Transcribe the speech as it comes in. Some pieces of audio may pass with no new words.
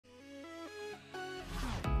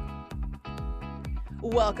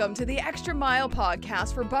Welcome to the Extra Mile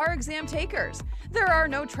podcast for bar exam takers. There are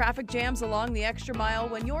no traffic jams along the extra mile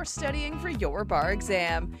when you're studying for your bar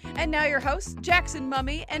exam. And now your hosts, Jackson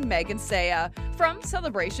Mummy and Megan Saya from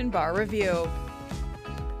Celebration Bar Review.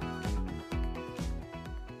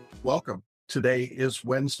 Welcome. Today is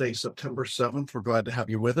Wednesday, September 7th. We're glad to have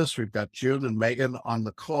you with us. We've got June and Megan on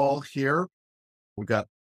the call here. We've got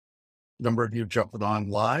number of you jumping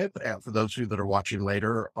on live, and for those of you that are watching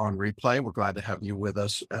later on replay, we're glad to have you with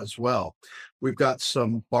us as well. We've got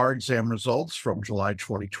some bar exam results from July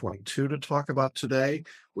 2022 to talk about today.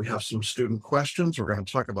 We have some student questions. We're going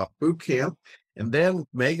to talk about boot camp, and then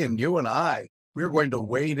Megan, you and we're going to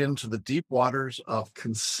wade into the deep waters of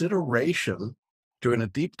consideration, doing a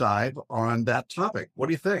deep dive on that topic. What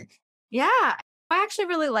do you think? Yeah, I actually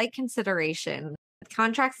really like consideration.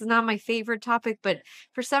 Contracts is not my favorite topic, but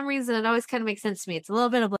for some reason, it always kind of makes sense to me. It's a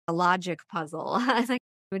little bit of a logic puzzle. I think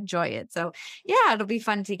I enjoy it. So yeah, it'll be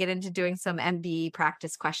fun to get into doing some MBE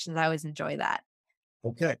practice questions. I always enjoy that.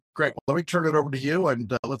 Okay, great. Well, let me turn it over to you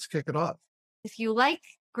and let's kick it off. If you like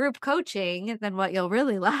group coaching, then what you'll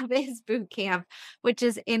really love is boot camp, which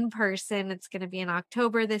is in person. It's going to be in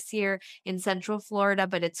October this year in Central Florida,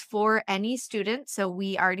 but it's for any student. So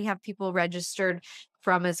we already have people registered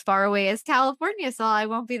from as far away as California. So I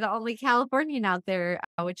won't be the only Californian out there,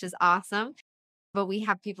 which is awesome. But we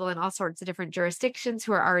have people in all sorts of different jurisdictions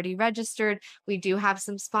who are already registered. We do have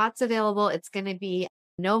some spots available. It's going to be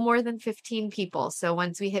no more than 15 people. So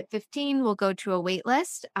once we hit 15, we'll go to a wait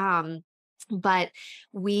list. But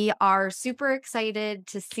we are super excited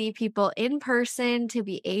to see people in person, to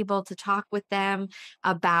be able to talk with them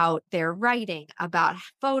about their writing, about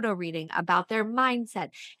photo reading, about their mindset,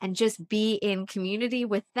 and just be in community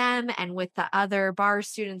with them and with the other bar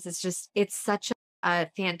students. It's such a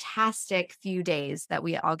fantastic few days that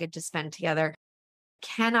we all get to spend together.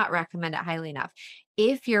 Cannot recommend it highly enough.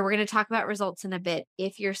 We're going to talk about results in a bit.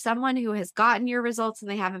 If you're someone who has gotten your results and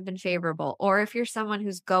they haven't been favorable, or if you're someone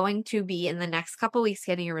who's going to be in the next couple weeks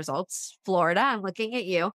getting your results, Florida, I'm looking at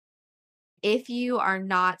you. If you are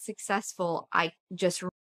not successful, I just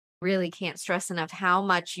really can't stress enough how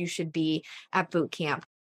much you should be at boot camp.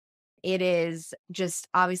 It is just,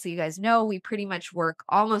 obviously, you guys know, we pretty much work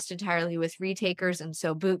almost entirely with retakers. And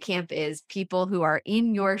so boot camp is people who are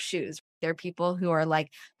in your shoes. They're people who are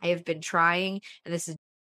like, I have been trying, and this is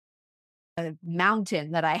a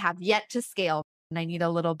mountain that I have yet to scale, and I need a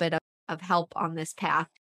little bit of help on this path.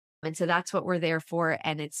 And so that's what we're there for.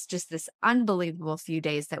 And it's just this unbelievable few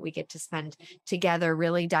days that we get to spend together,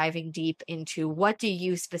 really diving deep into what do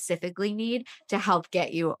you specifically need to help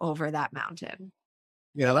get you over that mountain.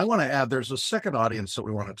 Yeah, and I want to add, there's a second audience that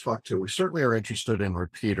we want to talk to. We certainly are interested in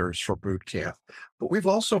repeaters for boot camp, but we've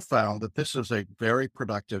also found that this is a very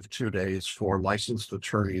productive 2 days for licensed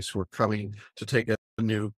attorneys who are coming to take a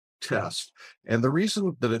new test. And the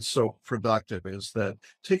reason that it's so productive is that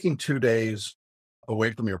taking 2 days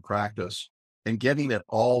away from your practice and getting it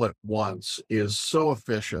all at once is so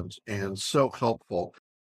efficient and so helpful.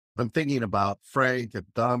 I'm thinking about Frank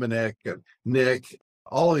and Dominic and Nick.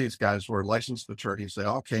 All of these guys were licensed attorneys. They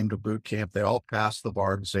all came to boot camp. They all passed the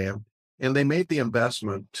bar exam, and they made the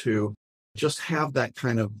investment to just have that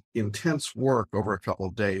kind of intense work over a couple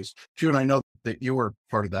of days. June, I know that you were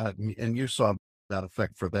part of that, and you saw that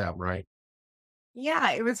effect for them, right?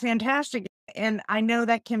 Yeah, it was fantastic. And I know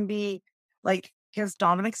that can be like, because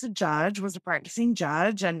Dominic's was a practicing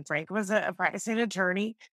judge, and Frank was a practicing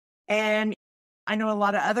attorney. And I know a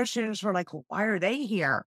lot of other students were like, well, why are they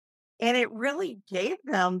here? And it really gave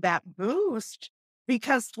them that boost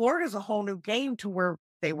because Florida's a whole new game to where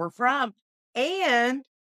they were from. And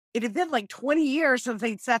it had been like 20 years since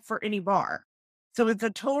they'd sat for any bar. So it's a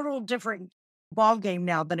total different ball game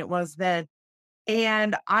now than it was then.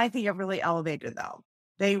 And I think it really elevated them.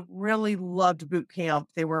 They really loved boot camp.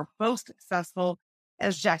 They were both successful,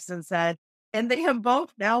 as Jackson said, and they have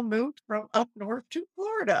both now moved from up north to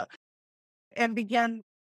Florida and began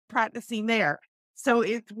practicing there. So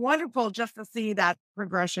it's wonderful just to see that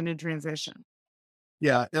progression and transition.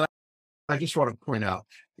 Yeah, and I just want to point out,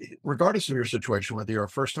 regardless of your situation, whether you're a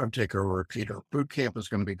first-time taker or a repeater, boot camp is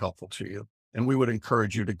going to be helpful to you, and we would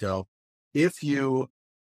encourage you to go. If you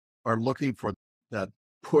are looking for that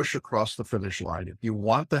push across the finish line, if you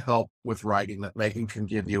want the help with writing that Megan can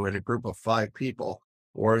give you in a group of 5 people,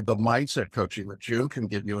 or the mindset coaching that June can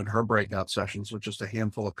give you in her breakout sessions with just a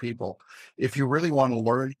handful of people. If you really want to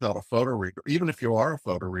learn about a photo reader, even if you are a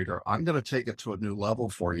photo reader, I'm going to take it to a new level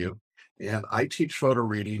for you. And I teach photo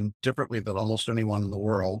reading differently than almost anyone in the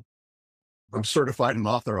world. I'm certified and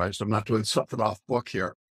authorized. I'm not doing something off book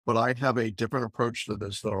here, but I have a different approach to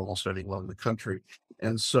this than almost anyone in the country.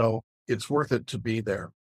 And so it's worth it to be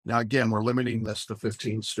there. Now, again, we're limiting this to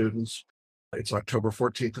 15 students. It's October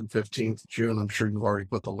 14th and 15th, June. I'm sure you've already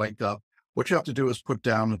put the link up. What you have to do is put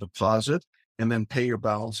down a deposit and then pay your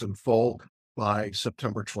balance in full by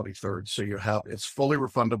September 23rd. So it's fully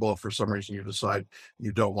refundable if for some reason you decide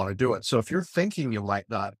you don't want to do it. So if you're thinking you might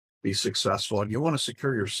not be successful and you want to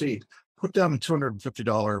secure your seat, put down a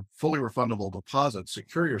 $250 fully refundable deposit,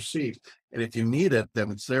 secure your seat. And if you need it,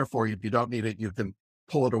 then it's there for you. If you don't need it, you can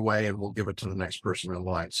pull it away and we'll give it to the next person in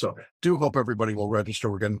line. So do hope everybody will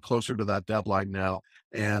register. We're getting closer to that deadline now.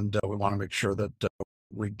 And we want to make sure that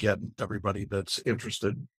we get everybody that's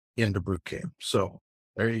interested into Bootcamp. So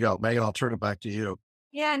there you go. Megan, I'll turn it back to you.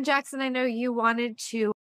 Yeah. And Jackson, I know you wanted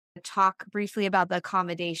to talk briefly about the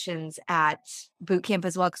accommodations at Bootcamp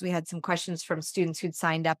as well, because we had some questions from students who'd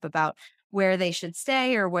signed up about where they should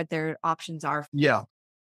stay or what their options are. Yeah.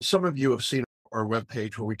 Some of you have seen our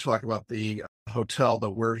webpage where we talk about the hotel that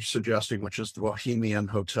we're suggesting, which is the Bohemian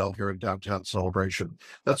Hotel here in downtown Celebration.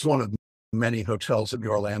 That's one of many hotels in the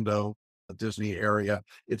Orlando Disney area.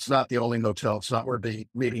 It's not the only hotel. It's not where the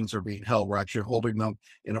meetings are being held. We're actually holding them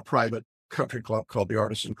in a private country club called the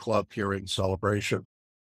Artisan Club here in Celebration,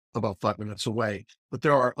 about 5 minutes away. But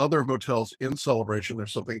there are other hotels in Celebration.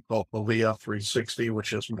 There's something called Malia 360,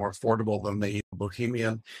 which is more affordable than the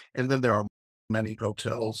Bohemian. And then there are many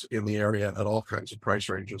hotels in the area at all kinds of price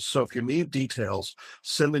ranges. So if you need details,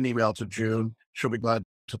 send an email to June. She'll be glad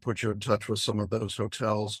to put you in touch with some of those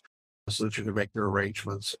hotels so that you can make your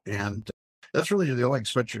arrangements. And that's really the only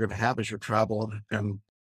expense you're going to have is your travel and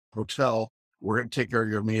hotel. We're going to take care of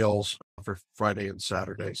your meals for Friday and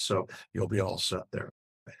Saturday. So you'll be all set there.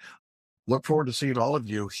 Look forward to seeing all of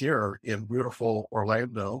you here in beautiful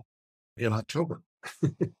Orlando in October.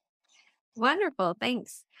 Wonderful.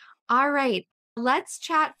 Thanks. All right. Let's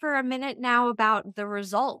chat for a minute now about the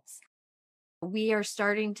results. They're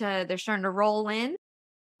starting to roll in.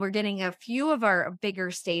 We're getting a few of our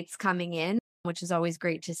bigger states coming in, which is always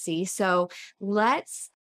great to see. So let's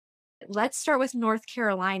start with North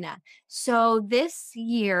Carolina. So this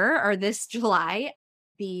July,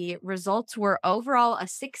 the results were overall a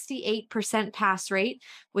 68% pass rate,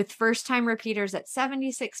 with first-time repeaters at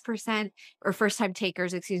 76%, or first-time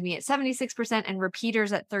takers, at 76%, and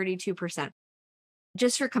repeaters at 32%.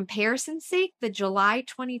 Just for comparison's sake, the July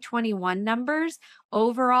 2021 numbers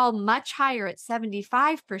overall much higher at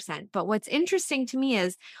 75%. But what's interesting to me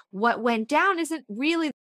is what went down isn't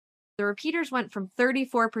really, the repeaters went from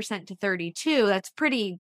 34% to 32%. That's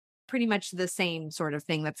pretty much the same sort of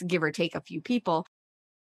thing. That's give or take a few people.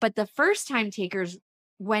 But the first time takers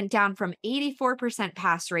went down from 84%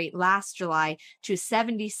 pass rate last July to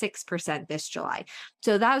 76% this July.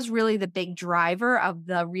 So that was really the big driver of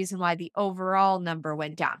the reason why the overall number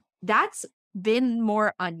went down. That's been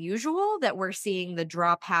more unusual that we're seeing the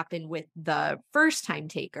drop happen with the first time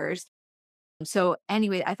takers. So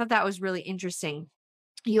anyway, I thought that was really interesting.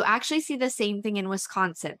 You actually see the same thing in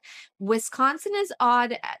Wisconsin. Wisconsin is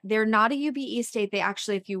odd. They're not a UBE state. They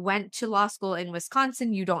actually, if you went to law school in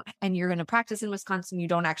Wisconsin, and you're going to practice in Wisconsin, you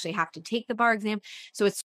don't actually have to take the bar exam. So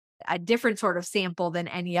it's a different sort of sample than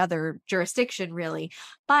any other jurisdiction, really.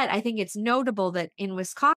 But I think it's notable that in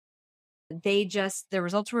Wisconsin, the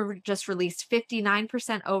results were just released.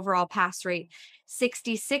 59% overall pass rate,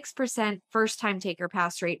 66% first time taker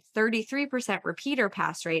pass rate, 33% repeater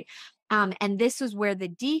pass rate. And this was where the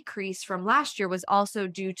decrease from last year was also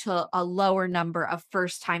due to a lower number of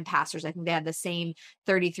first-time passers. I think they had the same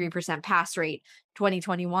 33% pass rate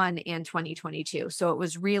 2021 and 2022. So it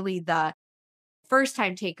was really the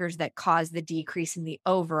first-time takers that caused the decrease in the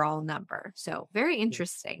overall number. So very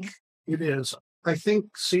interesting. It is. I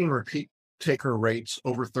think seeing repeat taker rates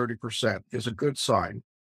over 30% is a good sign.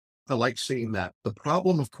 I like seeing that. The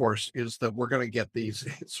problem, of course, is that we're going to get these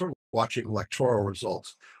sort of watching electoral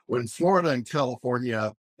results. When Florida and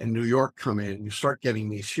California and New York come in, you start getting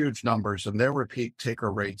these huge numbers, and their repeat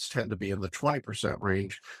taker rates tend to be in the 20%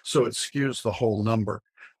 range. So it skews the whole number.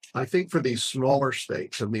 I think for these smaller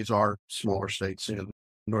states, and these are smaller states in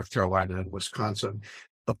North Carolina and Wisconsin,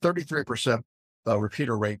 a 33%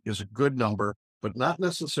 repeater rate is a good number, but not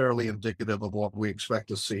necessarily indicative of what we expect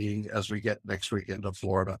to see as we get next week into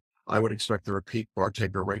Florida. I would expect the repeat bar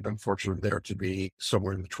taker rate, unfortunately, there to be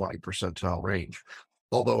somewhere in the 20 percentile range.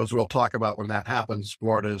 Although, as we'll talk about when that happens,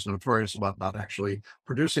 Florida is notorious about not actually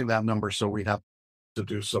producing that number, so we have to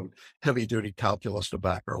do some heavy-duty calculus to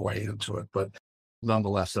back our way into it. But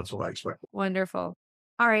nonetheless, that's what I expect. Wonderful.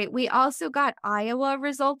 All right. We also got Iowa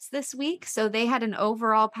results this week. So they had an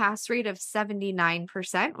overall pass rate of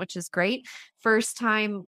 79%, which is great. First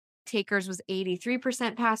time takers was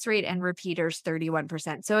 83% pass rate and repeaters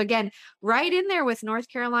 31%. So again, right in there with North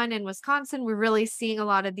Carolina and Wisconsin, we're really seeing a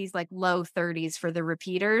lot of these like low 30s for the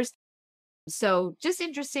repeaters. So just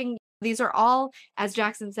interesting. These are all, as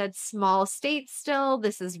Jackson said, small states still.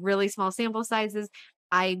 This is really small sample sizes.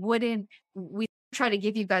 We try to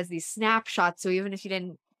give you guys these snapshots. So even if you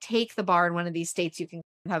didn't take the bar in one of these states, you can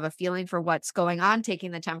have a feeling for what's going on, taking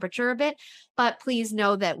the temperature a bit. But please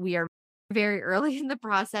know that we are very early in the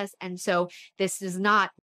process. And so this does not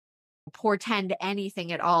portend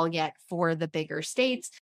anything at all yet for the bigger states.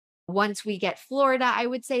 Once we get Florida, I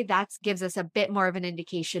would say that gives us a bit more of an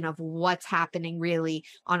indication of what's happening really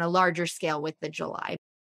on a larger scale with the July.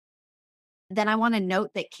 Then I want to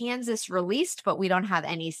note that Kansas released, but we don't have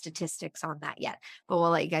any statistics on that yet, but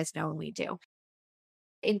we'll let you guys know when we do.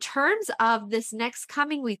 In terms of this next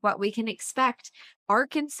coming week, what we can expect,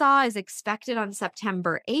 Arkansas is expected on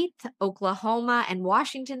September 8th. Oklahoma and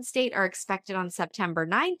Washington State are expected on September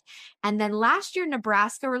 9th. And then last year,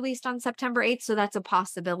 Nebraska released on September 8th. So that's a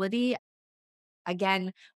possibility.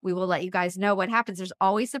 Again, we will let you guys know what happens. There's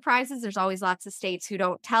always surprises. There's always lots of states who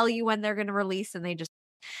don't tell you when they're going to release, and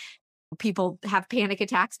people have panic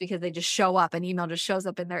attacks because they just show up. An email just shows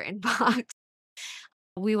up in their inbox.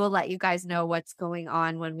 We will let you guys know what's going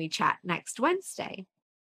on when we chat next Wednesday.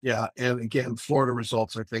 Yeah. And again, Florida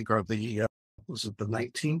results, I think, are was it the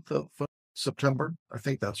 19th of September? I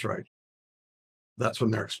think that's right. That's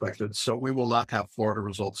when they're expected. So we will not have Florida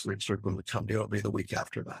results next week when we come to you. It'll be the week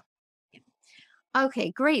after that.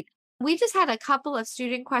 Okay, great. We just had a couple of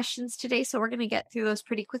student questions today, so we're going to get through those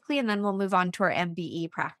pretty quickly, and then we'll move on to our MBE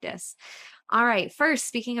practice. All right, first,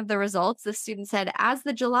 speaking of the results, the student said, as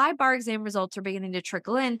the July bar exam results are beginning to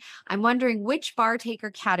trickle in, I'm wondering which bar taker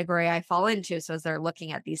category I fall into. So as they're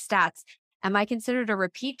looking at these stats, am I considered a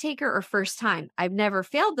repeat taker or first time? I've never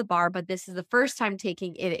failed the bar, but this is the first time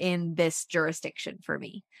taking it in this jurisdiction for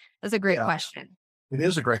me. That's a great question. It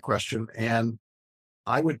is a great question. And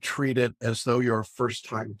I would treat it as though you're a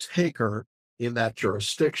first-time taker in that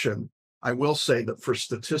jurisdiction. I will say that for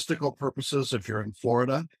statistical purposes, if you're in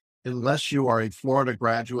Florida, unless you are a Florida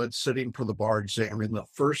graduate sitting for the bar exam in the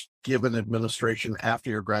first given administration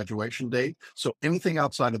after your graduation date, so anything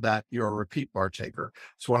outside of that, you're a repeat bar taker.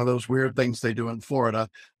 It's one of those weird things they do in Florida,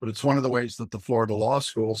 but it's one of the ways that the Florida law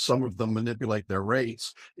schools, some of them manipulate their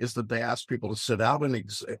rates, is that they ask people to sit out an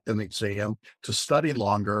exam to study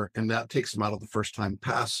longer, and that takes them out of the first time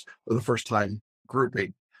pass or the first time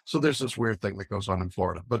grouping. So there's this weird thing that goes on in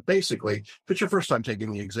Florida. But basically, if it's your first time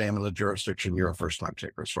taking the exam in the jurisdiction, you're a first-time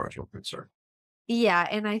taker as far as we're concerned. Yeah,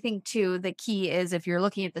 and I think, too, the key is if you're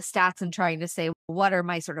looking at the stats and trying to say, what are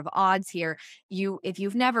my sort of odds here? If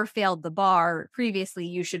you've never failed the bar previously,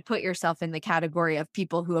 you should put yourself in the category of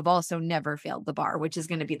people who have also never failed the bar, which is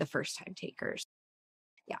going to be the first-time takers.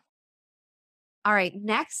 Yeah. All right,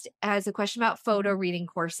 next is a question about photo reading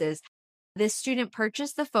courses. This student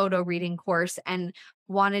purchased the photo reading course and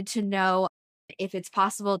wanted to know if it's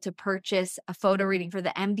possible to purchase a photo reading for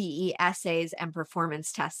the MBE essays and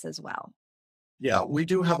performance tests as well. Yeah, we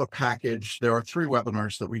do have a package. There are 3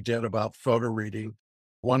 webinars that we did about photo reading,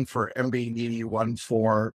 one for MBE, one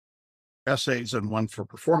for essays, and one for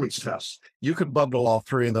performance tests. You could bundle all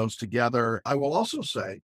 3 of those together. I will also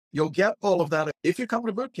say, you'll get all of that. If you come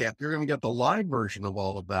to Bootcamp, you're going to get the live version of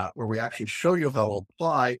all of that, where we actually show you how to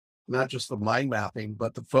apply not just the mind mapping,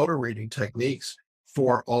 but the photo reading techniques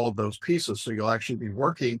for all of those pieces. So you'll actually be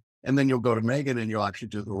working, and then you'll go to Megan and you'll actually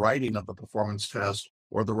do the writing of the performance test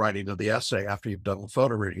or the writing of the essay after you've done the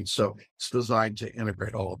photo reading. So it's designed to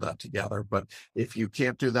integrate all of that together. But if you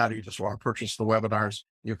can't do that, or you just want to purchase the webinars,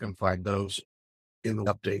 you can find those in the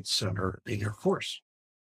update center in your course.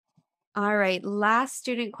 All right. Last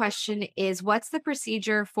student question is, what's the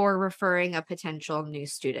procedure for referring a potential new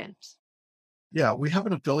student? Yeah, we have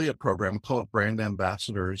an affiliate program called Brand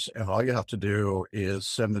Ambassadors, and all you have to do is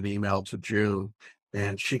send an email to June,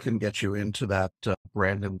 and she can get you into that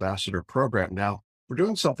Brand Ambassador program. Now, we're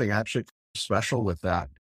doing something actually special with that.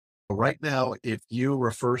 Right now, if you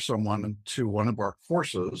refer someone to one of our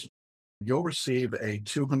courses, you'll receive a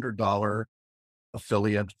 $200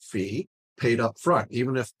 affiliate fee paid up front,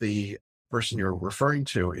 even if the person you're referring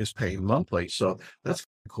to is paying monthly. So that's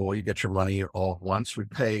cool. You get your money all at once. We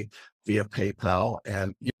pay via PayPal,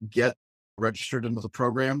 and you get registered into the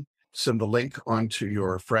program, send the link onto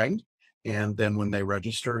your friend, and then when they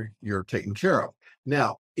register, you're taken care of.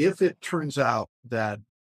 Now, if it turns out that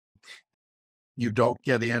you don't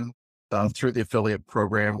get in through the affiliate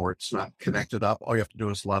program, or it's not connected up, all you have to do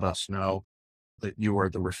is let us know that you are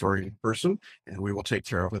the referring person, and we will take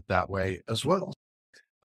care of it that way as well.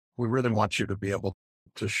 We really want you to be able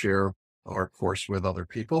to share our course with other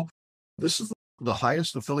people. This is the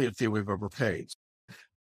highest affiliate fee we've ever paid.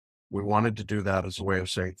 We wanted to do that as a way of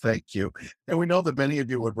saying thank you. And we know that many of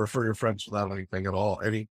you would refer your friends without anything at all,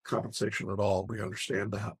 any compensation at all. We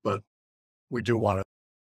understand that, but we do want to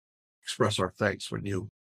express our thanks when you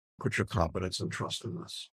put your confidence and trust in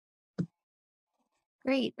us.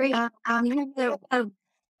 Great. We have oh,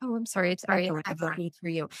 I'm sorry. Sorry, I'm voting for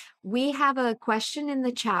you. We have a question in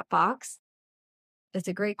the chat box. It's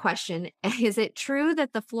a great question. Is it true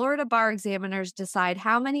that the Florida bar examiners decide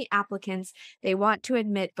how many applicants they want to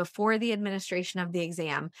admit before the administration of the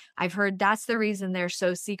exam? I've heard that's the reason they're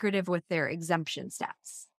so secretive with their exemption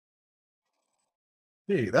steps.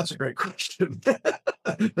 Hey, that's a great question.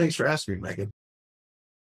 Thanks for asking, Megan.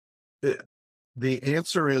 The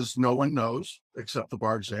answer is no one knows except the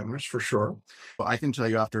bar examiners for sure. But I can tell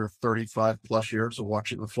you after 35 plus years of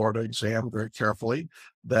watching the Florida exam very carefully,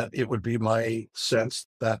 that it would be my sense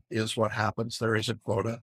that is what happens. There is a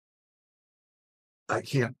quota. I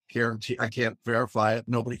can't guarantee, I can't verify it.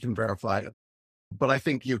 Nobody can verify it. But I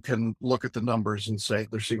think you can look at the numbers and say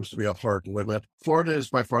there seems to be a hard limit. Florida is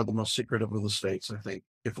by far the most secretive of the states, I think.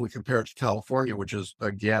 If we compare it to California, which is,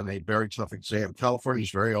 again, a very tough exam, California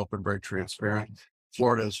is very open, very transparent.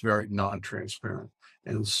 Florida is very non-transparent.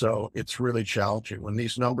 And so it's really challenging. When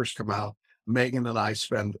these numbers come out, Megan and I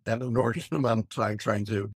spend an inordinate amount of time trying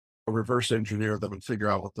to reverse engineer them and figure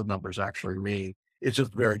out what the numbers actually mean. It's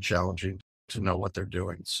just very challenging to know what they're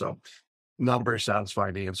doing. So not a very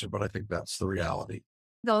satisfying answer, but I think that's the reality.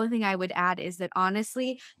 The only thing I would add is that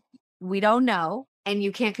honestly, we don't know, and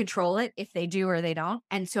you can't control it if they do or they don't.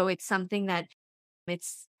 And so it's something that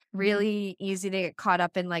it's really easy to get caught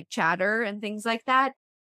up in like chatter and things like that.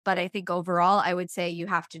 But I think overall, I would say you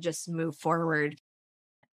have to just move forward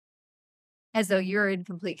as though you're in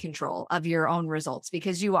complete control of your own results,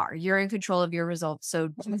 because you're in control of your results. So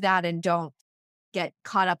do that and don't get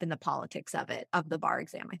caught up in the politics of it, of the bar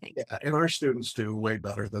exam, I think. Yeah, and our students do way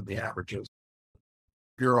better than the averages.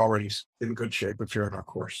 You're already in good shape if you're in our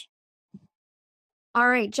course. All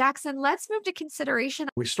right, Jackson, let's move to consideration.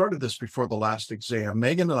 We started this before the last exam.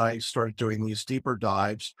 Megan and I started doing these deeper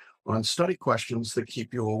dives on study questions that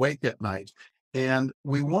keep you awake at night. And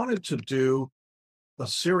we wanted to do a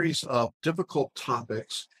series of difficult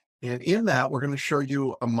topics. And in that, we're going to show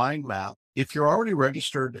you a mind map. If you're already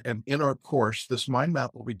registered and in our course, this mind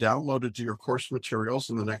map will be downloaded to your course materials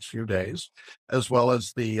in the next few days, as well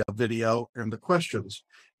as the video and the questions.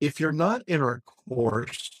 If you're not in our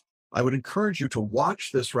course, I would encourage you to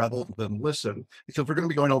watch this rather than listen, because we're going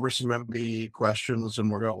to be going over some MBE questions and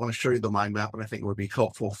we're going to want to show you the mind map, and I think it would be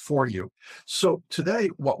helpful for you. So today,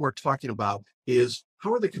 what we're talking about is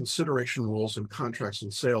how are the consideration rules in contracts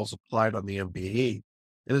and sales applied on the MBE?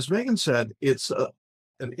 And as Megan said, it's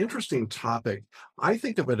an interesting topic. I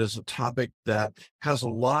think of it as a topic that has a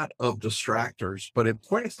lot of distractors, but in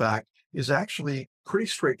point of fact, is actually pretty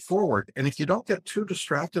straightforward. And if you don't get too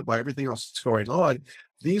distracted by everything else that's going on,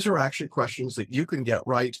 these are actually questions that you can get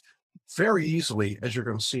right very easily, as you're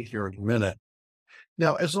going to see here in a minute.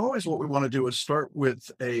 Now, as always, what we want to do is start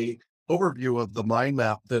with a overview of the mind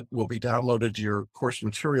map that will be downloaded to your course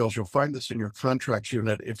materials. You'll find this in your contracts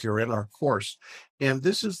unit if you're in our course. And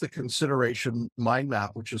this is the consideration mind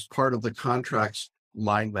map, which is part of the contracts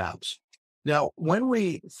mind maps. Now, when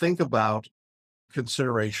we think about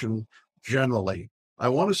consideration generally, I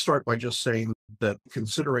want to start by just saying that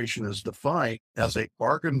consideration is defined as a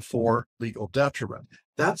bargain for legal detriment.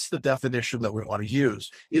 That's the definition that we want to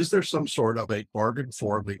use. Is there some sort of a bargain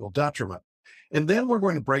for legal detriment? And then we're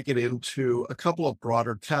going to break it into a couple of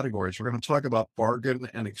broader categories. We're going to talk about bargain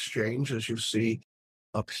and exchange, as you see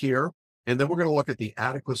up here. And then we're going to look at the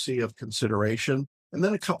adequacy of consideration, and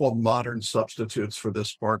then a couple of modern substitutes for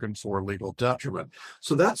this bargain for legal detriment.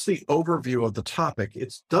 So that's the overview of the topic.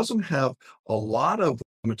 It doesn't have a lot of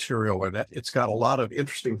material in it. It's got a lot of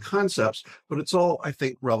interesting concepts, but it's all, I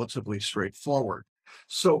think, relatively straightforward.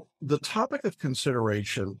 So the topic of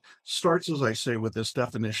consideration starts, as I say, with this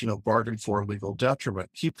definition of bargain for legal detriment.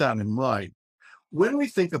 Keep that in mind. When we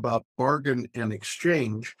think about bargain and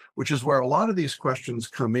exchange, which is where a lot of these questions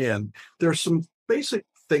come in, there's some basic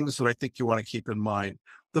things that I think you want to keep in mind.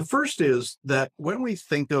 The first is that when we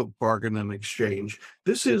think of bargain and exchange,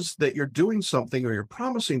 this is that you're doing something or you're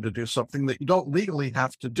promising to do something that you don't legally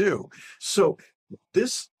have to do. So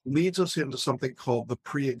this leads us into something called the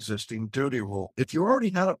pre-existing duty rule. If you already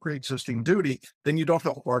had a pre-existing duty, then you don't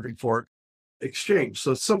have a bargain for exchange.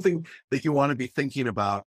 So it's something that you want to be thinking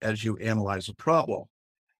about as you analyze a problem.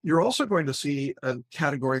 You're also going to see a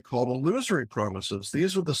category called illusory promises.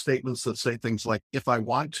 These are the statements that say things like, if I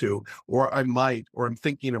want to, or I might, or I'm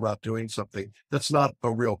thinking about doing something. That's not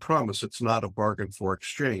a real promise. It's not a bargain for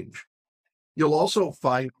exchange. You'll also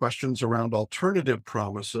find questions around alternative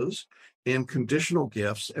promises and conditional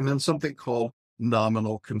gifts, and then something called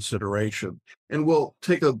nominal consideration. And we'll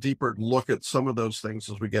take a deeper look at some of those things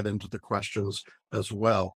as we get into the questions as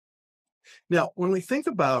well. Now, when we think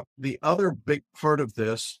about the other big part of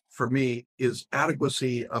this, for me, is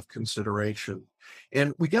adequacy of consideration.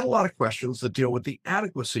 And we get a lot of questions that deal with the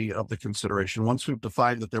adequacy of the consideration once we've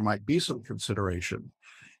defined that there might be some consideration.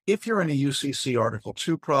 If you're in a UCC Article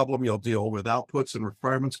 2 problem, you'll deal with outputs and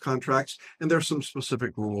requirements contracts, and there's some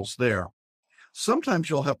specific rules there. Sometimes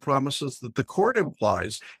you'll have promises that the court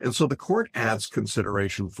implies, and so the court adds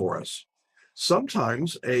consideration for us.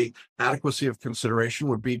 Sometimes a adequacy of consideration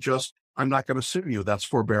would be just, I'm not going to sue you. That's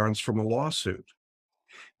forbearance from a lawsuit.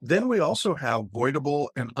 Then we also have voidable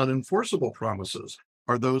and unenforceable promises.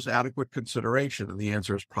 Are those adequate consideration? And the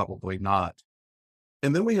answer is probably not.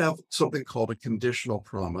 And then we have something called a conditional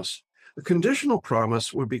promise. A conditional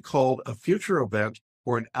promise would be called a future event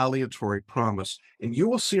or an aleatory promise. And you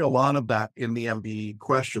will see a lot of that in the MBE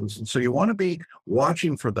questions. And so you want to be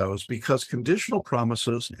watching for those, because conditional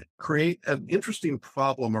promises create an interesting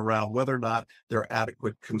problem around whether or not they're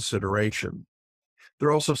adequate consideration. There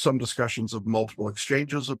are also some discussions of multiple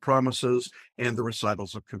exchanges of promises and the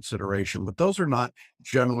recitals of consideration, but those are not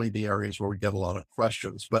generally the areas where we get a lot of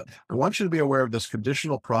questions. But I want you to be aware of this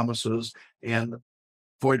conditional promises and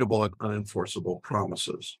voidable and unenforceable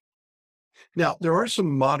promises. Now, there are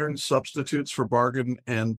some modern substitutes for bargain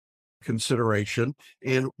and consideration,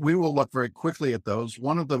 and we will look very quickly at those.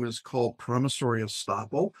 One of them is called promissory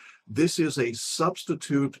estoppel. This is a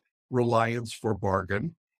substitute reliance for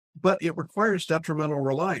bargain, but it requires detrimental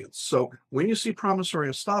reliance. So when you see promissory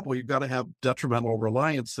estoppel, you've got to have detrimental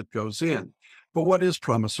reliance that goes in. But what is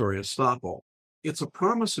promissory estoppel? It's a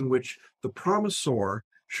promise in which the promisor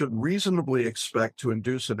should reasonably expect to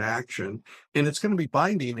induce an action, and it's going to be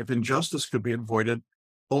binding if injustice could be avoided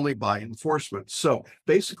only by enforcement. So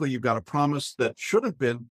basically, you've got a promise that should have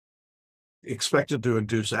been expected to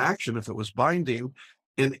induce action if it was binding,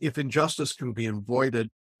 and if injustice can be avoided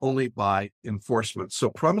only by enforcement. So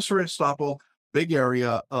promissory estoppel, big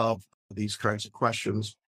area of these kinds of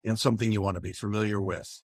questions, and something you want to be familiar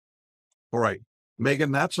with. All right,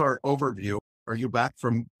 Megan, that's our overview. Are you back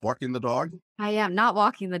from walking the dog? I am not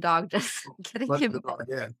walking the dog, just getting him.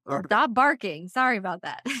 Stop barking. Sorry about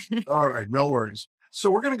that. All right, no worries.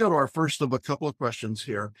 So we're going to go to our first of a couple of questions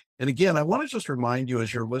here. And again, I want to just remind you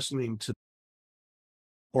as you're listening to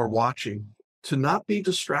or watching to not be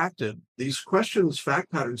distracted. These questions,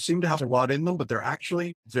 fact patterns seem to have a lot in them, but they're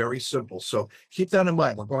actually very simple. So keep that in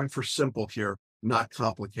mind. We're going for simple here, not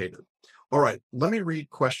complicated. All right, let me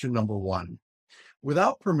read question number 1.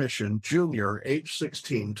 Without permission, Junior, age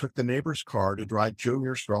 16, took the neighbor's car to drive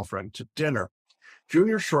Junior's girlfriend to dinner.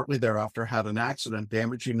 Junior shortly thereafter had an accident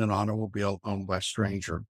damaging an automobile owned by a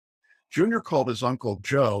stranger. Junior called his uncle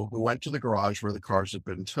Joe, who went to the garage where the cars had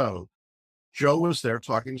been towed. Joe was there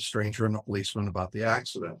talking to a stranger and a policeman about the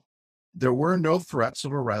accident. There were no threats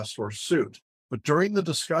of arrest or suit, but during the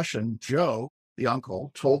discussion, Joe, the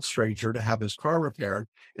uncle, told stranger to have his car repaired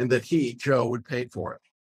and that he, Joe, would pay for it.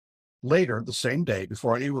 Later, the same day,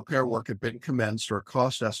 before any repair work had been commenced or a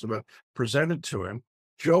cost estimate presented to him,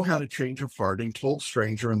 Joe had a change of heart and told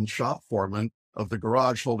stranger and the shop foreman of the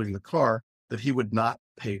garage holding the car that he would not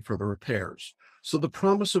pay for the repairs. So the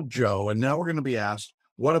promise of Joe, and now we're going to be asked,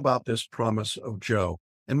 what about this promise of Joe?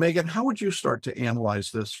 And Megan, how would you start to analyze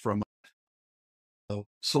this from a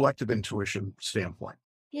selective intuition standpoint?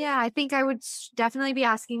 Yeah, I think I would definitely be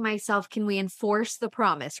asking myself, can we enforce the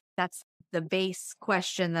promise? That's the base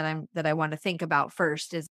question that I want to think about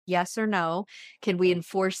first is yes or no. Can we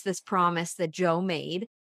enforce this promise that Joe made?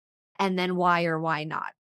 And then why or why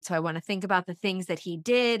not? So I want to think about the things that he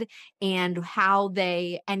did and how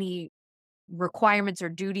any requirements or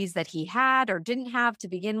duties that he had or didn't have to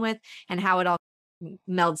begin with, and how it all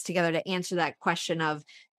melds together to answer that question of,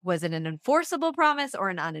 was it an enforceable promise or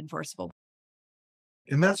an unenforceable?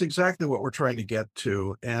 And that's exactly what we're trying to get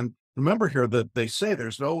to. And remember here that they say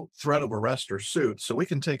there's no threat of arrest or suit, so we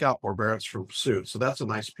can take out forbearance from suit. So that's a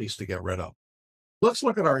nice piece to get rid of. Let's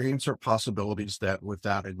look at our answer possibilities with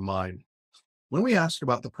that in mind. When we ask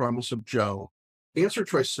about the promise of Joe, answer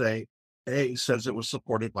choice A says it was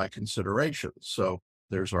supported by consideration. So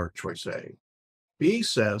there's our choice A. B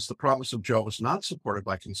says the promise of Joe was not supported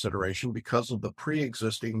by consideration because of the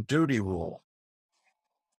pre-existing duty rule.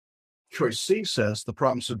 Choice C says the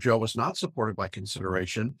promise of Joe was not supported by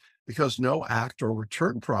consideration because no act or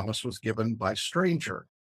return promise was given by stranger.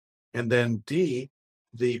 And then D,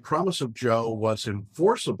 the promise of Joe was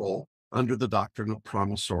enforceable under the doctrine of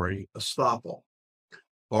promissory estoppel.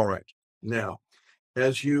 All right. Now,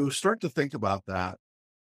 As you start to think about that,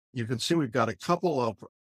 you can see we've got a couple of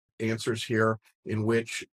answers here in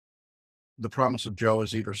which the promise of Joe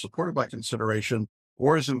is either supported by consideration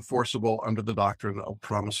or is enforceable under the doctrine of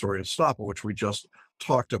promissory estoppel, which we just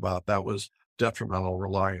talked about. That was detrimental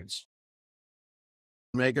reliance.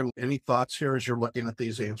 Megan, any thoughts here as you're looking at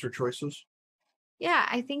these answer choices? Yeah,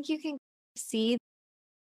 I think you can see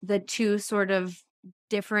the two sort of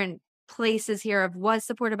different places here of was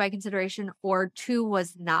supported by consideration or two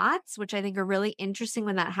was not, which I think are really interesting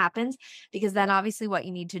when that happens, because then obviously what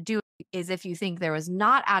you need to do is if you think there was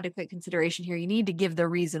not adequate consideration here, you need to give the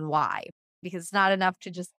reason why, because it's not enough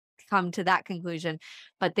to just come to that conclusion,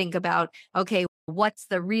 but think about, okay, what's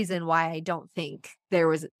the reason why I don't think there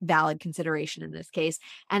was valid consideration in this case?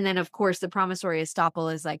 And then of course the promissory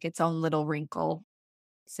estoppel is like its own little wrinkle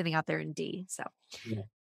sitting out there in D. So Yeah.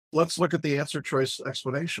 Let's look at the answer choice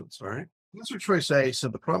explanations. All right. Answer choice A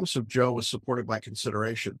said the promise of Joe was supported by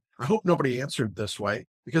consideration. I hope nobody answered this way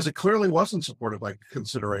because it clearly wasn't supported by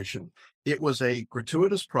consideration. It was a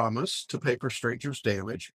gratuitous promise to pay for stranger's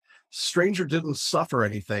damage. Stranger didn't suffer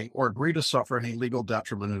anything or agree to suffer any legal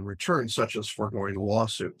detriment in return, such as foregoing a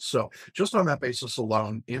lawsuit. So just on that basis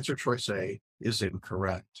alone, answer choice A is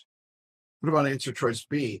incorrect. What about answer choice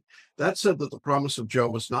B? That said that the promise of Joe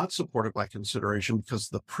was not supported by consideration because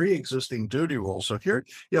of the pre-existing duty rule. So here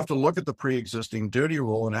you have to look at the pre-existing duty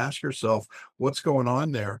rule and ask yourself, what's going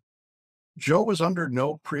on there? Joe was under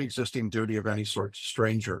no pre-existing duty of any sort to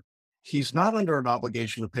stranger. He's not under an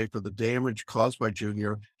obligation to pay for the damage caused by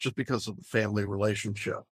Junior just because of the family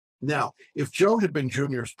relationship. Now, if Joe had been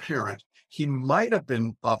Junior's parent, he might have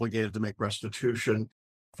been obligated to make restitution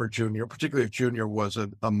for Junior, particularly if Junior was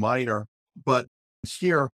a minor. But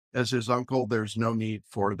here, as his uncle, there's no need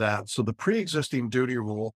for that. So the pre-existing duty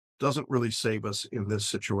rule doesn't really save us in this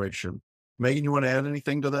situation. Megan, you want to add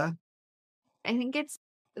anything to that? I think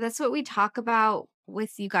that's what we talk about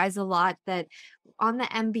with you guys a lot, that on the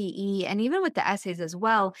MBE and even with the essays as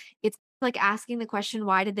well, it's like asking the question,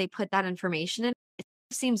 why did they put that information in? It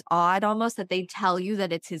seems odd almost that they tell you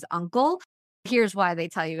that it's his uncle. Here's why they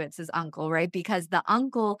tell you it's his uncle, right? Because the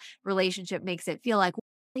uncle relationship makes it feel like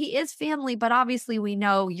he is family, but obviously we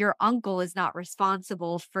know your uncle is not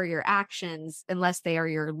responsible for your actions unless they are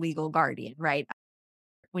your legal guardian, right?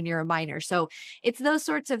 When you're a minor. So it's those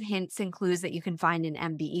sorts of hints and clues that you can find in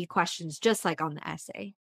MBE questions, just like on the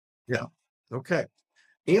essay. Yeah. Okay.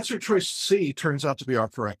 Answer choice C turns out to be our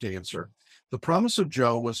correct answer. The promise of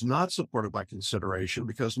Joe was not supported by consideration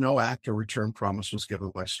because no act or return promise was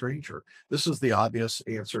given by stranger. This is the obvious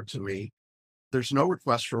answer to me. There's no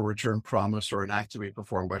request for a return promise or an act to be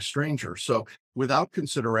performed by stranger. So without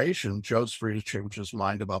consideration, Joe's free to change his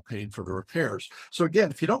mind about paying for the repairs. So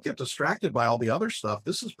again, if you don't get distracted by all the other stuff,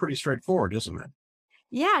 this is pretty straightforward, isn't it?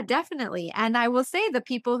 Yeah, definitely. And I will say the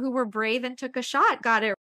people who were brave and took a shot got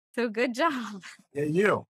it. So good job. Yeah,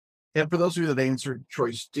 you. And for those of you that answered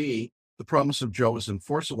choice D, the promise of Joe is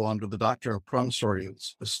enforceable under the doctrine of promissory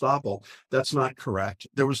estoppel. That's not correct.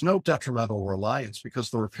 There was no detrimental reliance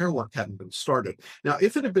because the repair work hadn't been started. Now,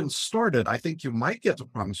 if it had been started, I think you might get to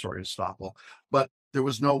promissory estoppel, but there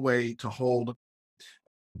was no way to hold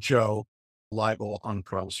Joe liable on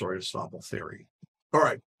promissory estoppel theory. All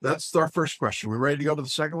right, that's our first question. We ready to go to the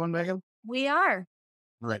second one, Megan? We are.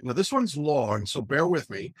 All right, now this one's long, so bear with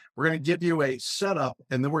me. We're going to give you a setup,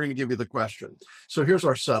 and then we're going to give you the question. So here's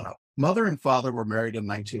our setup. Mother and father were married in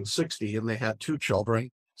 1960, and they had two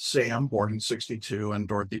children, Sam, born in 62, and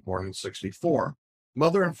Dorothy, born in 64.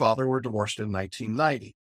 Mother and father were divorced in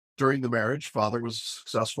 1990. During the marriage, father was a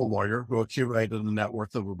successful lawyer who accumulated a net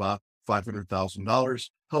worth of about $500,000,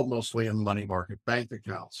 held mostly in money market bank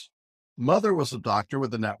accounts. Mother was a doctor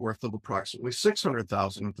with a net worth of approximately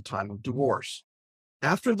 $600,000 at the time of divorce.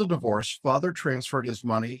 After the divorce, father transferred his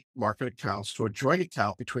money market accounts to a joint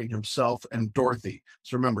account between himself and Dorothy.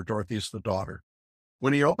 So remember, Dorothy is the daughter.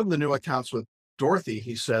 When he opened the new accounts with Dorothy,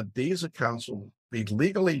 he said, these accounts will be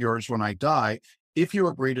legally yours when I die if you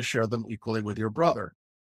agree to share them equally with your brother.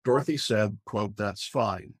 Dorothy said, quote, that's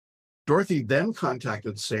fine. Dorothy then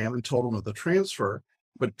contacted Sam and told him of the transfer,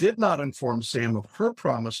 but did not inform Sam of her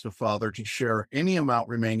promise to father to share any amount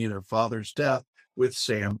remaining of father's death with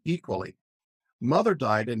Sam equally. Mother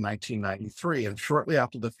died in 1993, and shortly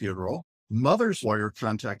after the funeral, Mother's lawyer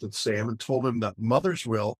contacted Sam and told him that Mother's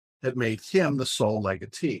will had made him the sole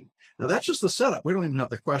legatee. Now, that's just the setup. We don't even have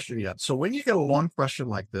the question yet. So when you get a long question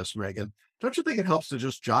like this, Megan, don't you think it helps to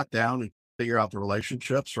just jot down and figure out the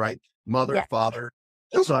relationships, right? Mother, Yeah. father,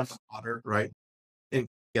 son, daughter, right? And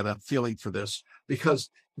get a feeling for this, because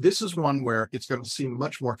this is one where it's going to seem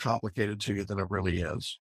much more complicated to you than it really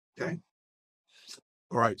is. Okay.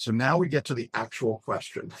 All right, so now we get to the actual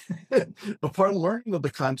question. Upon learning of the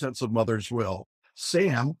contents of Mother's will,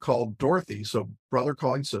 Sam called Dorothy, so brother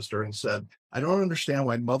calling sister, and said, I don't understand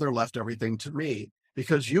why Mother left everything to me.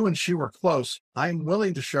 Because you and she were close, I'm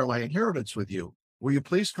willing to share my inheritance with you. Will you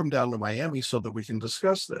please come down to Miami so that we can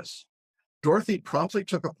discuss this? Dorothy promptly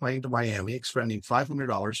took a plane to Miami, expending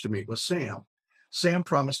 $500 to meet with Sam. Sam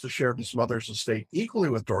promised to share his mother's estate equally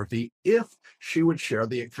with Dorothy if she would share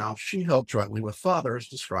the accounts she held jointly with Father, as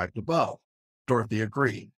described above. Dorothy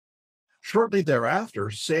agreed. Shortly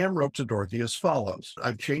thereafter, Sam wrote to Dorothy as follows: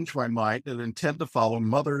 I've changed my mind and intend to follow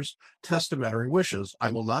Mother's testamentary wishes.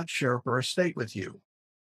 I will not share her estate with you.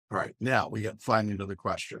 All right, now we get finally to the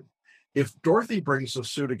question. If Dorothy brings a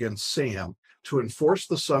suit against Sam to enforce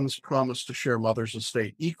the son's promise to share Mother's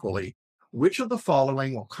estate equally, which of the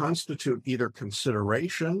following will constitute either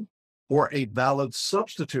consideration or a valid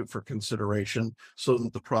substitute for consideration so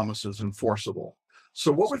that the promise is enforceable?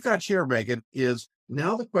 So what we've got here, Megan, is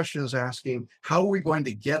now the question is asking, how are we going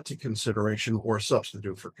to get to consideration or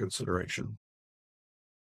substitute for consideration?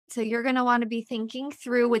 So you're going to want to be thinking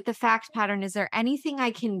through with the fact pattern. Is there anything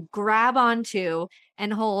I can grab onto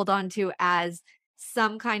and hold onto as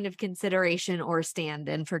some kind of consideration or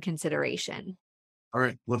stand-in for consideration? All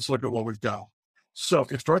right, let's look at what we've got. So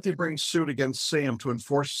if Dorothy brings suit against Sam to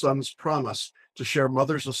enforce son's promise to share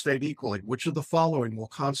Mother's estate equally, which of the following will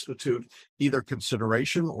constitute either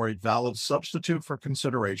consideration or a valid substitute for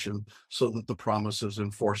consideration so that the promise is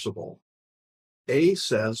enforceable? A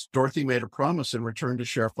says Dorothy made a promise in return to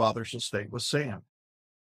share Father's estate with Sam.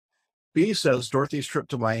 B says Dorothy's trip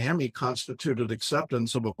to Miami constituted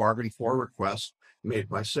acceptance of a bargain for request made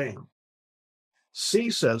by Sam. C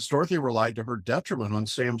says Dorothy relied to her detriment on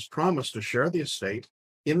Sam's promise to share the estate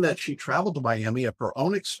in that she traveled to Miami at her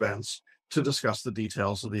own expense to discuss the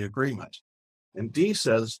details of the agreement. And D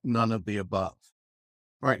says none of the above.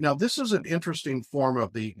 All right, now this is an interesting form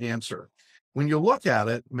of the answer. When you look at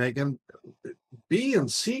it, Megan, B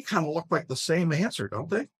and C kind of look like the same answer, don't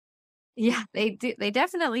they? Yeah, they do. They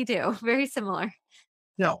definitely do. Very similar.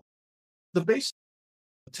 Now, the basic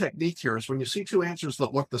technique here is when you see two answers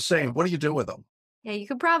that look the same, what do you do with them? Yeah, you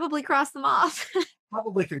could probably cross them off.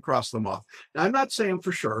 Probably can cross them off. Now, I'm not saying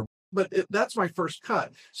for sure, but that's my first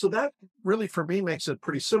cut. So that really, for me, makes it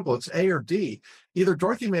pretty simple. It's A or D. Either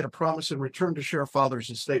Dorothy made a promise in return to share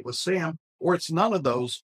Father's estate with Sam, or it's none of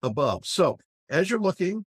those above. So as you're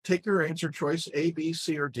looking, take your answer choice, A, B,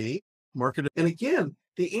 C, or D, mark it. And again,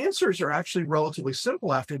 the answers are actually relatively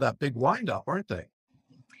simple after that big windup, aren't they?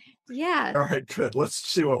 Yeah. All right, good. Let's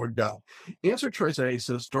see what we've got. Answer choice A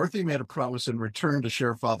says Dorothy made a promise in return to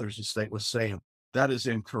share Father's estate with Sam. That is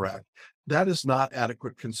incorrect. That is not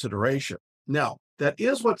adequate consideration. Now, that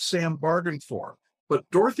is what Sam bargained for, but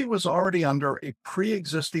Dorothy was already under a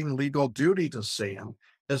pre-existing legal duty to Sam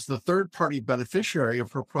as the third-party beneficiary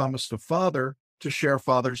of her promise to Father to share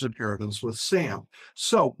Father's inheritance with Sam.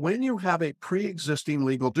 So when you have a pre-existing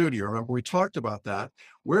legal duty, remember we talked about that,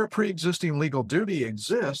 where a pre-existing legal duty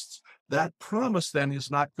exists, that promise then is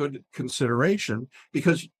not good consideration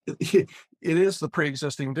because it is the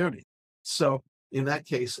pre-existing duty. So in that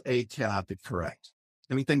case, A cannot be correct.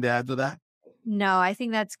 Anything to add to that? No, I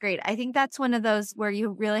think that's great. I think that's one of those where you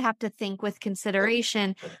really have to think with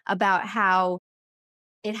consideration about how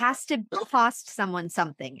it has to cost someone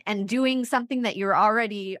something, and doing something that you're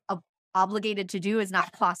already obligated to do is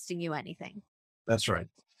not costing you anything. That's right.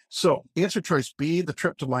 So answer choice B, the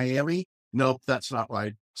trip to Miami. Nope, that's not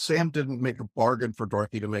right. Sam didn't make a bargain for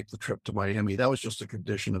Dorothy to make the trip to Miami. That was just a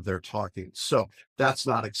condition of their talking. So that's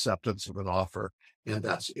not acceptance of an offer, and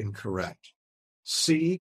that's incorrect.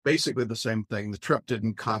 C, basically the same thing. The trip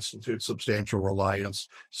didn't constitute substantial reliance,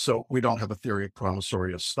 so we don't have a theory of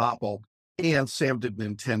promissory estoppel. And Sam didn't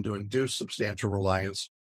intend to induce substantial reliance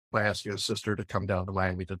by asking his sister to come down to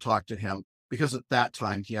Miami to talk to him, because at that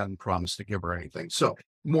time he hadn't promised to give her anything. So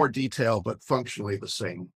more detail, but functionally the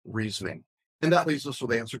same reasoning. And that leaves us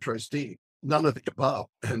with answer choice D, none of the above.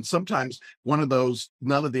 And sometimes one of those,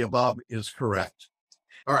 none of the above, is correct.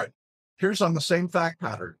 All right, here's on the same fact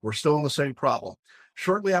pattern. We're still in the same problem.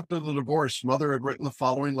 Shortly after the divorce, Mother had written the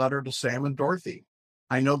following letter to Sam and Dorothy.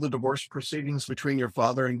 I know the divorce proceedings between your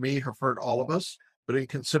father and me have hurt all of us, but in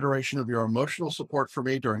consideration of your emotional support for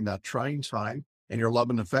me during that trying time and your love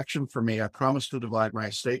and affection for me, I promise to divide my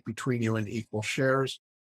estate between you in equal shares.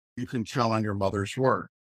 You can count on your mother's word.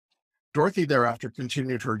 Dorothy thereafter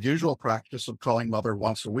continued her usual practice of calling Mother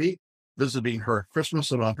once a week, visiting her at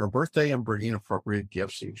Christmas and on her birthday, and bringing appropriate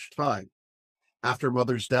gifts each time. After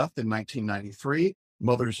Mother's death in 1993,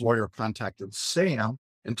 Mother's lawyer contacted Sam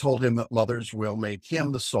and told him that Mother's will made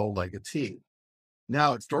him the sole legatee.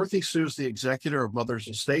 Now, if Dorothy sues the executor of mother's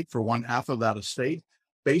estate for one half of that estate,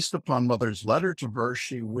 based upon mother's letter to her,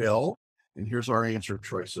 she will, and here's our answer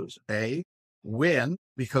choices. A, win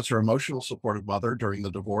because her emotional support of mother during the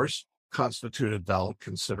divorce constituted valid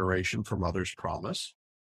consideration for mother's promise.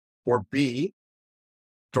 Or B,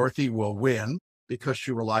 Dorothy will win because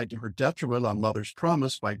she relied to her detriment on mother's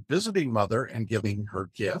promise by visiting mother and giving her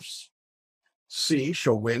gifts. C,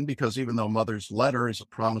 she'll win because even though mother's letter is a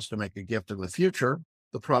promise to make a gift in the future,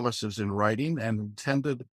 the promise is in writing and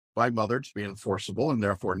intended by mother to be enforceable and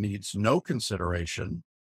therefore needs no consideration.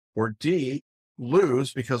 Or D,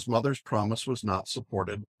 lose because mother's promise was not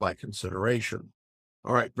supported by consideration.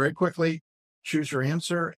 All right, very quickly, choose your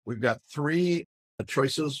answer. We've got three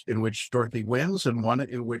choices in which Dorothy wins and one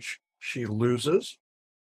in which she loses.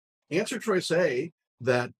 Answer choice A,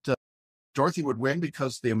 that Dorothy would win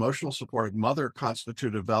because the emotional support of mother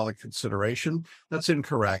constituted valid consideration. That's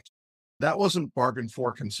incorrect. That wasn't bargained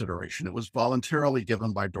for consideration. It was voluntarily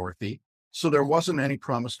given by Dorothy. So there wasn't any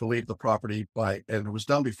promise to leave the property and it was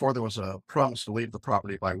done before there was a promise to leave the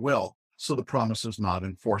property by will. So the promise is not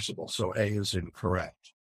enforceable. So A is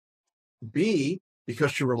incorrect. B,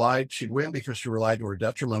 because she'd win because she relied to her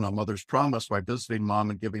detriment on mother's promise by visiting mom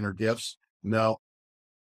and giving her gifts. No.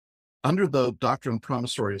 Under the doctrine of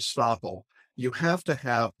promissory estoppel, you have to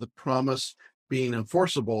have the promise being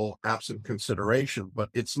enforceable absent consideration, but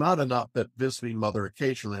it's not enough that visiting mother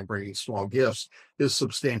occasionally and bringing small gifts is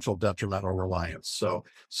substantial detrimental reliance. So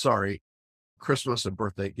sorry, Christmas and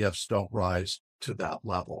birthday gifts don't rise to that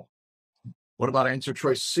level. What about answer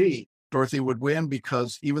choice C? Dorothy would win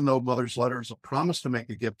because even though mother's letter is a promise to make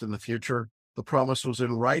a gift in the future, the promise was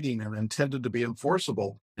in writing and intended to be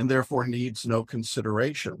enforceable and therefore needs no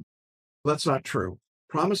consideration. That's not true.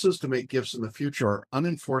 Promises to make gifts in the future are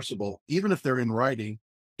unenforceable, even if they're in writing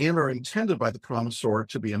and are intended by the promisor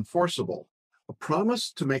to be enforceable. A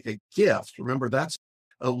promise to make a gift, remember that's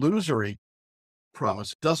a illusory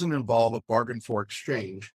promise, doesn't involve a bargain for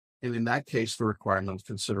exchange. And in that case, the requirement of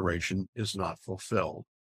consideration is not fulfilled.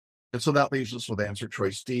 And so that leaves us with answer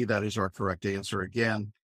choice D. That is our correct answer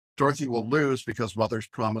again. Dorothy will lose because mother's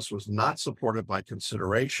promise was not supported by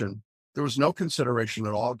consideration. There was no consideration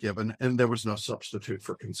at all given, and there was no substitute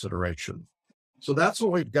for consideration. So that's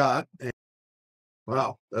what we've got. And,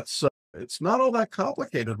 wow, it's not all that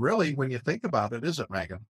complicated, really, when you think about it, is it,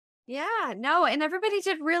 Megan? Yeah, no, and everybody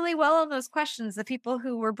did really well on those questions. The people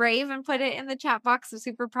who were brave and put it in the chat box, I'm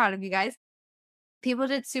super proud of you guys. People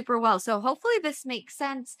did super well. So hopefully this makes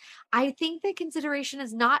sense. I think the consideration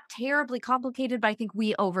is not terribly complicated, but I think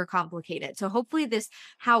we overcomplicate it. So hopefully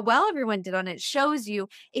how well everyone did on it shows you,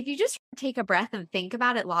 if you just take a breath and think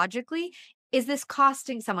about it logically, is this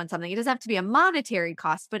costing someone something? It doesn't have to be a monetary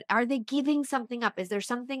cost, but are they giving something up? Is there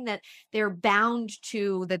something that they're bound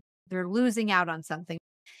to, that they're losing out on something?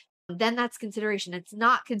 Then that's consideration. It's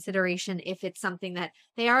not consideration if it's something that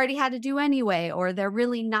they already had to do anyway, or they're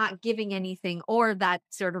really not giving anything, or that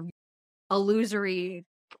sort of illusory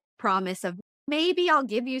promise of maybe I'll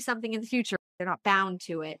give you something in the future. They're not bound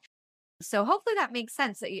to it. So hopefully that makes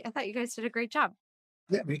sense. I thought you guys did a great job.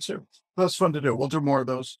 Yeah, me too. That's fun to do. We'll do more of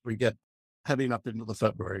those. We get heading up into the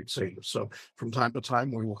February season. So from time to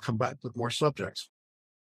time, we will come back with more subjects.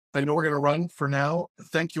 I know we're going to run for now.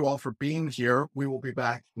 Thank you all for being here. We will be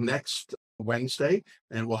back next Wednesday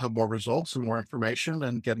and we'll have more results and more information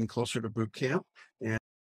and getting closer to boot camp. And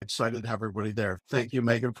excited to have everybody there. Thank you,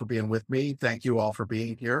 Megan, for being with me. Thank you all for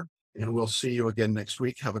being here. And we'll see you again next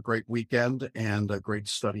week. Have a great weekend and a great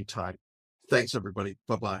study time. Thanks, everybody.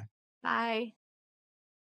 Bye-bye. Bye.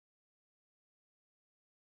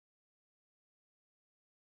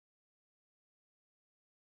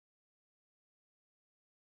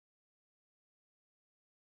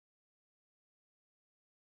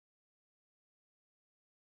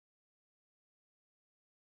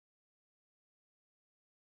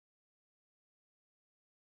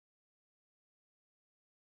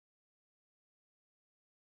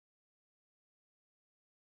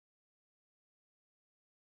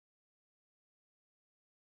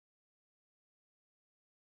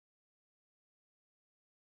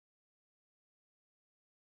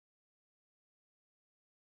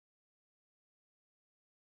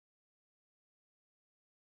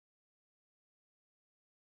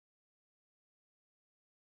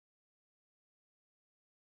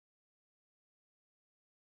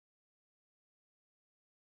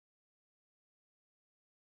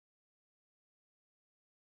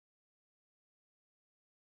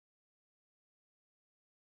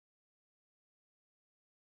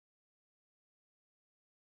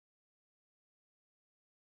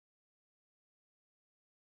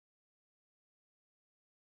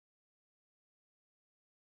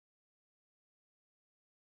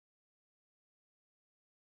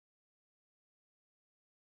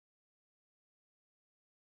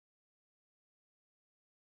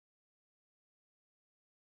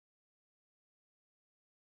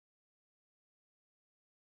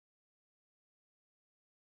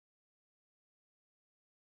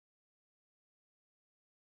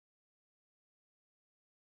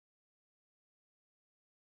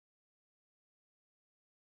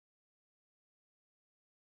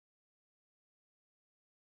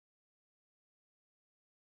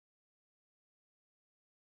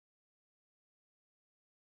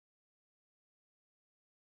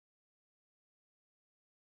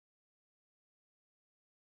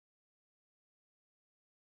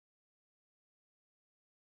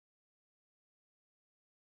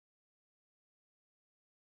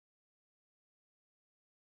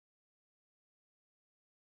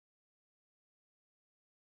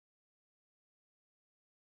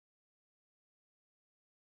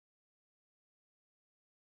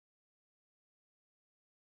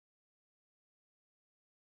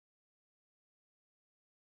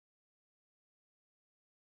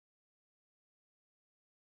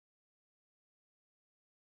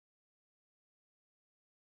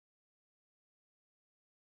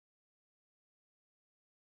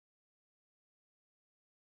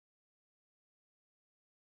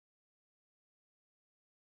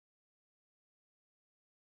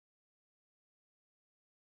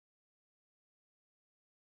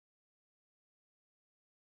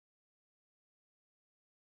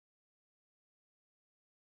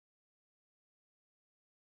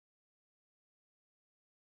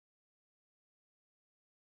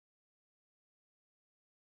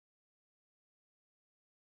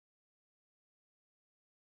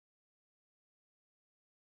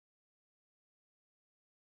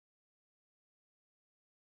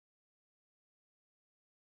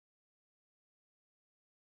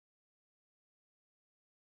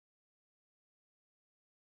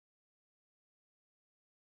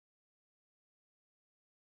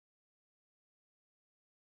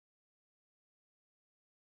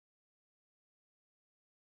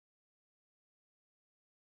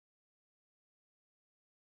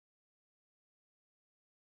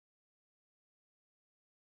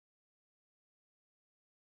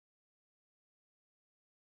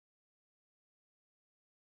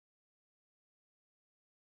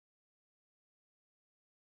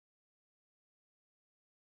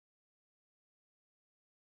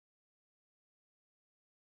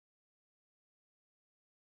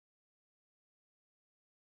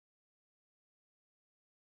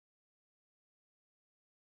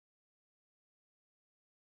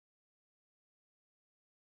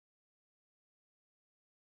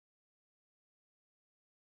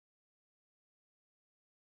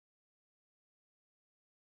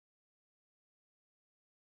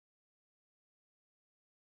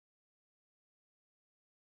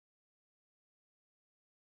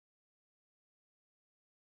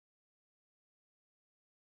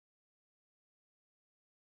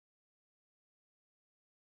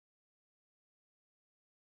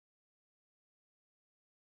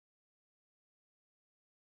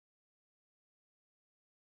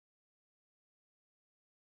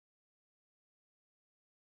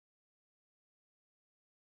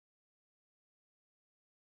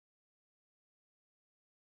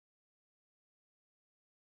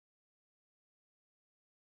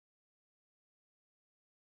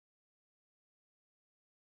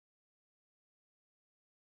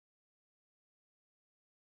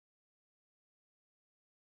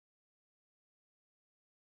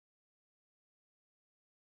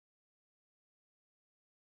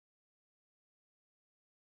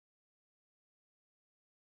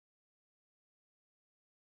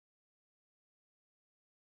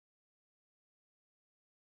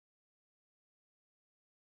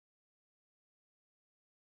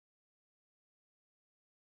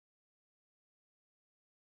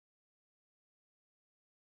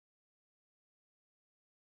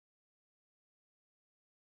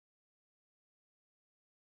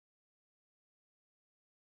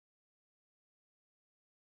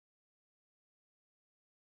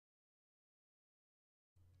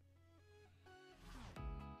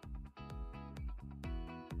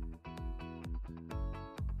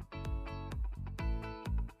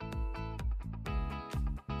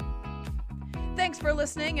 Thanks for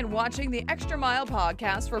listening and watching the Extra Mile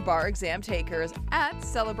podcast for bar exam takers at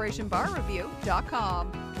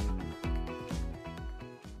celebrationbarreview.com.